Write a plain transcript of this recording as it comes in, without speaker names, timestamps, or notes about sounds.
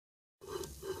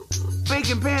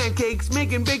Baking pancakes,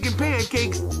 making bacon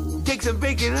pancakes. Take some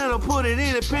bacon and I'll put it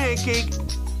in a pancake.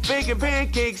 Baking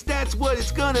pancakes, that's what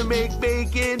it's gonna make.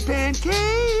 Bacon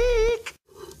pancake.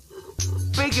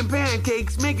 Baking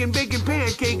pancakes, making bacon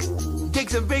pancakes. Take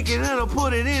some bacon and I'll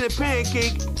put it in a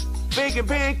pancake. Baking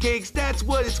pancakes, that's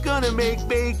what it's gonna make.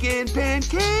 Bacon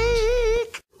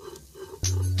pancake.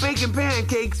 Baking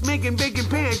pancakes, making bacon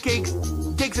pancakes.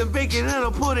 Take some bacon and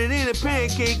I'll put it in a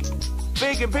pancake.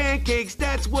 Baking pancakes,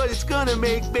 that's what it's gonna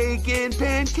make. Bacon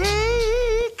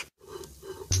pancake.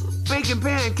 Baking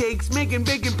pancakes, making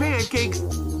bacon pancakes.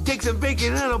 Take some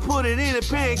bacon and I'll put it in a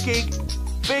pancake.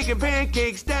 Baking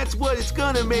pancakes, that's what it's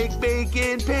gonna make.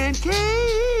 Bacon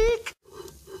pancake.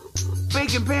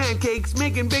 Baking pancakes,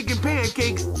 making bacon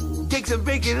pancakes. Take some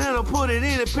bacon and I'll put it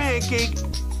in a pancake.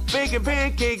 Baking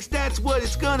pancakes, that's what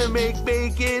it's gonna make.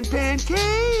 Bacon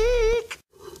pancake.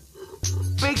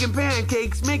 Baking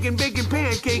pancakes, making bacon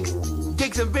pancakes.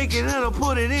 Take some bacon and I'll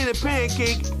put it in a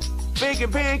pancake.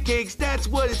 Baking pancakes, that's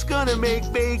what it's gonna make.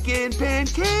 Bacon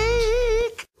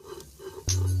pancake.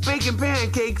 Baking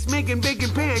pancakes, making bacon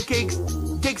pancakes.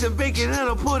 Take some bacon and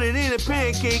I'll put it in a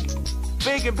pancake.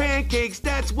 Baking pancakes,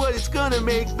 that's what it's gonna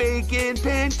make. Bacon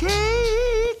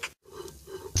pancake.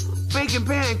 Baking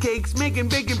pancakes, making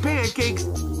bacon pancakes.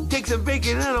 Take some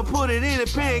bacon and I'll put it in a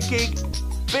pancake.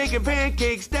 Baking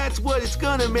pancakes, that's what it's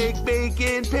gonna make.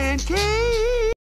 Bacon pancake.